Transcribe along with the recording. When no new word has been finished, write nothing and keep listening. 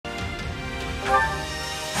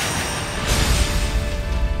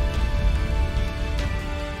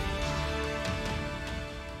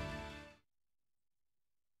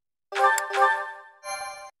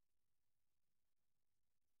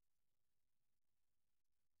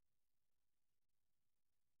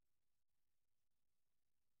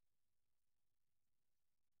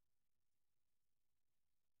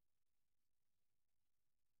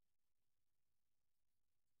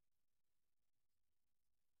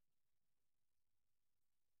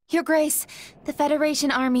Your Grace, the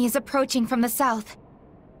Federation army is approaching from the south.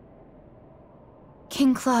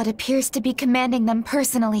 King Claude appears to be commanding them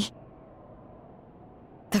personally.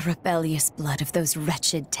 The rebellious blood of those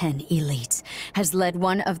wretched 10 elites has led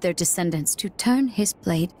one of their descendants to turn his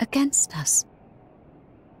blade against us.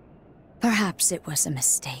 Perhaps it was a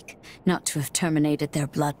mistake not to have terminated their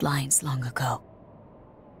bloodlines long ago.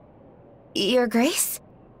 Your Grace?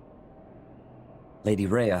 Lady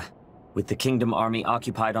Rhea, with the Kingdom army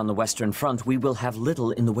occupied on the Western Front, we will have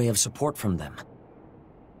little in the way of support from them.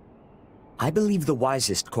 I believe the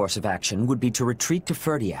wisest course of action would be to retreat to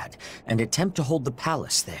Ferdiad and attempt to hold the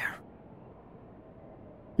palace there.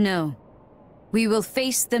 No. We will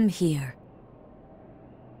face them here.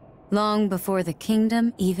 Long before the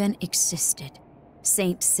Kingdom even existed,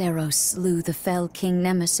 Saint Seros slew the fell King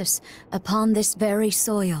Nemesis upon this very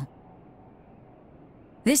soil.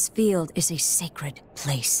 This field is a sacred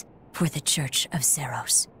place for the Church of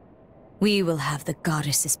Seros. We will have the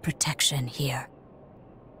goddess's protection here.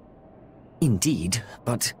 Indeed,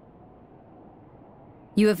 but...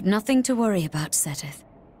 You have nothing to worry about, Seteth.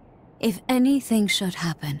 If anything should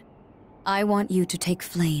happen, I want you to take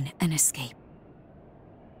Flayn and escape.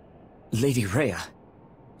 Lady Rhea,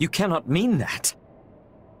 you cannot mean that.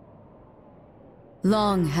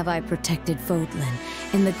 Long have I protected Fodlan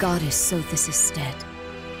in the goddess Sothis' stead.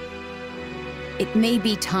 It may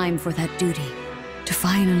be time for that duty to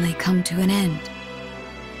finally come to an end.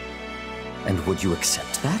 And would you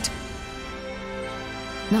accept that?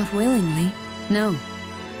 Not willingly, no.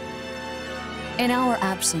 In our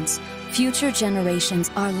absence, future generations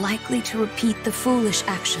are likely to repeat the foolish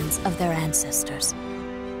actions of their ancestors.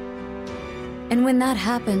 And when that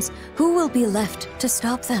happens, who will be left to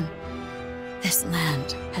stop them? This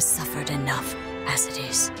land has suffered enough as it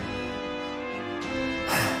is.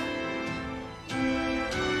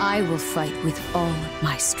 I will fight with all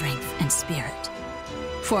my strength and spirit.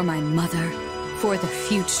 For my mother, for the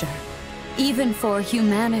future, even for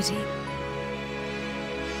humanity.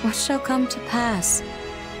 What shall come to pass?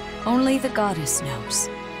 Only the goddess knows.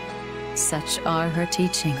 Such are her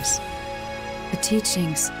teachings. The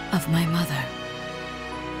teachings of my mother.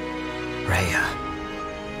 Rhea.